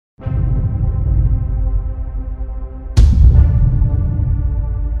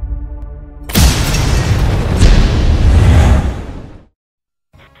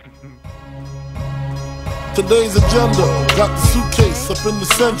Today's agenda, got the suitcase up in the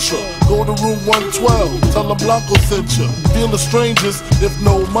central. Go to room 112, tell them Blanco sent you. Deal the strangers, if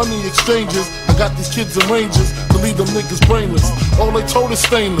no money exchanges. I got these kids in ranges to leave them niggas brainless. All they told is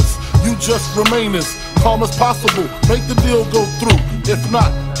stainless, you just remainers. Calm as possible, make the deal go through. If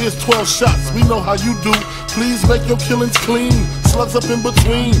not, here's 12 shots, we know how you do. Please make your killings clean. Slugs up in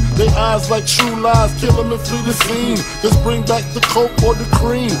between, they eyes like true lies. Kill them and flee the scene. Just bring back the coke or the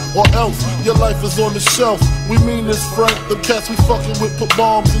cream, or else your life is on the shelf. We mean this, Frank. The cats we fucking with put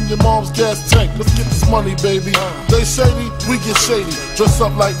bombs in your mom's gas tank. Let's get this money, baby. They shady, we get shady. Dress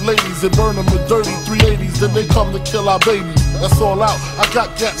up like ladies and burn them with dirty 380s. Then they come to kill our babies. That's all out. I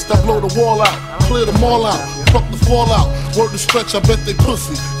got gats that blow the wall out. Clear them all out. Fuck the fallout. Word to stretch, I bet they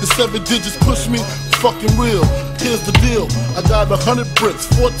pussy. The 7 digits push me, it's fucking real. Here's the deal, I got 100 bricks,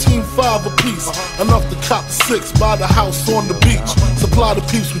 14.5 a piece. Enough to cop 6, buy the house on the beach. Supply the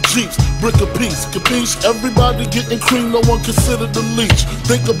peeps with jeeps, brick a piece, capiche? Everybody getting cream, no one considered the leech.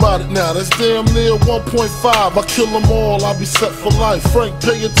 Think about it now, that's damn near 1.5. I kill them all, I'll be set for life. Frank,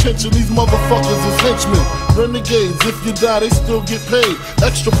 pay attention, these motherfuckers is henchmen. Renegades, if you die, they still get paid.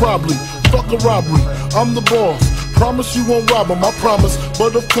 Extra probably, fuck a robbery, I'm the boss. Promise you won't rob them, I promise.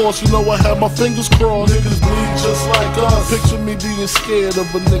 But of course, you know I have my fingers crossed. Niggas bleed just like us. Picture me being scared of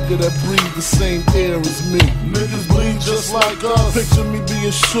a nigga that breathes the same air as me. Niggas bleed just like us. Picture me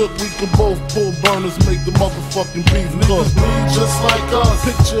being shook, we can both pull burners, make the motherfucking beef cook. Niggas bleed just like us.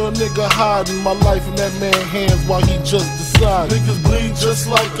 Picture a nigga hiding my life in that man's hands while he just decides. Niggas bleed just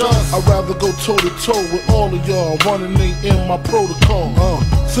like us. I'd rather go toe to toe with all of y'all. Running ain't in my protocol.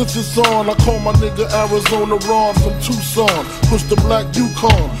 Since it's on, I call my nigga Arizona Ron from Tucson. Push the black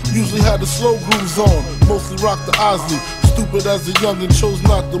Yukon, usually had the slow grooves on. Mostly rock the Ozzy. Stupid as a youngin', chose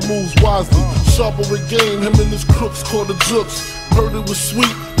not to move wisely. Sharper with game, him and his crooks called the jooks. Heard it was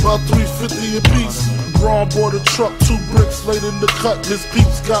sweet, about 350 a piece. Ron bought a truck, 2 bricks laid in the cut. His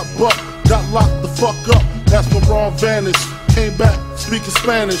peeps got bucked, got locked the fuck up. That's when Ron vanished. Came back, speaking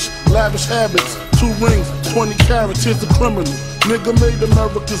Spanish, lavish habits, 2 rings, 20 carats, here's the criminal. Nigga made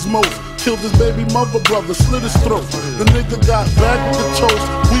America's most, killed his baby mother brother, slit his throat. The nigga got back with the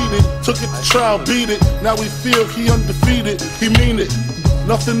toast, weeded, took it to trial, beat it. Now we feel he undefeated, he mean it.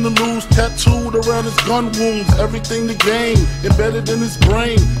 Nothing to lose, tattooed around his gun wounds. Everything to gain, embedded in his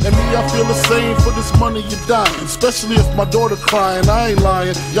brain. And me, I feel the same for this money you dying. Especially if my daughter crying, I ain't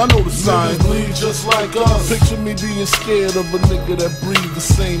lying, y'all know the sign. Niggas bleed just like us. Picture me being scared of a nigga that breathes the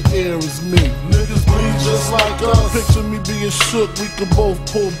same air as me. Niggas bleed just like us. Picture me being shook, we can both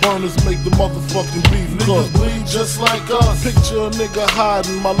pull burners, make the motherfucking beef cook. Niggas bleed just like us. Picture a nigga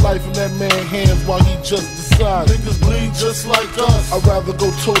hiding my life in that man's hands while he just decides. Niggas bleed just like us. I'd rather go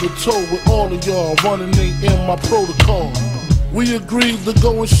toe to toe with all of y'all. Running ain't in my protocol. We agreed to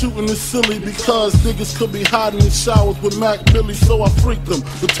go and shooting is silly because niggas could be hiding in showers with Mac Billy, so I freaked them.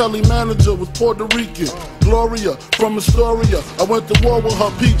 The telly manager was Puerto Rican, Gloria from Astoria. I went to war with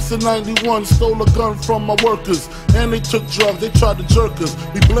her peeps in 91, stole a gun from my workers, and they took drugs, they tried to jerk us.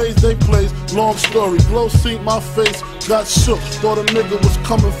 We blazed, they blazed, long story. Glow seen my face, got shook, thought a nigga was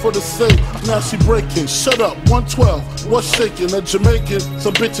coming for the safe. Now she breaking, shut up, 112, what's shaking? A Jamaican,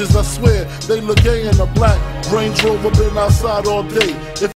 some bitches I swear, they look gay in a black Range Rover, been outside all day. If